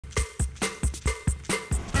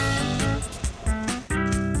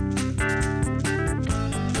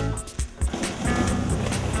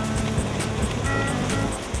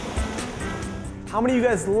How many of you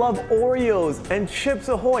guys love Oreos and Chips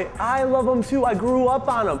Ahoy? I love them too, I grew up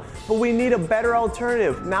on them, but we need a better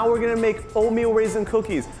alternative. Now we're gonna make oatmeal raisin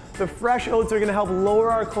cookies. The fresh oats are gonna help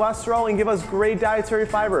lower our cholesterol and give us great dietary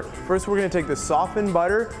fiber. First, we're gonna take the softened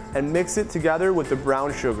butter and mix it together with the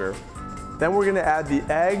brown sugar. Then we're gonna add the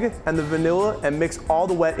egg and the vanilla and mix all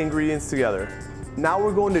the wet ingredients together. Now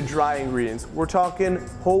we're going to dry ingredients. We're talking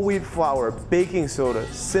whole wheat flour, baking soda,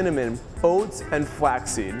 cinnamon, oats, and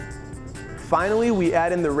flaxseed. Finally, we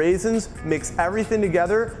add in the raisins, mix everything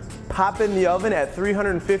together, pop it in the oven at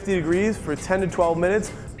 350 degrees for 10 to 12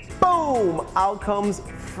 minutes. Boom! Out comes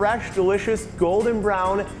fresh, delicious, golden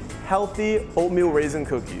brown, healthy oatmeal raisin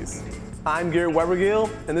cookies. I'm Garrett Weber-Gale,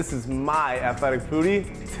 and this is my Athletic Foodie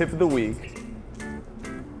Tip of the Week.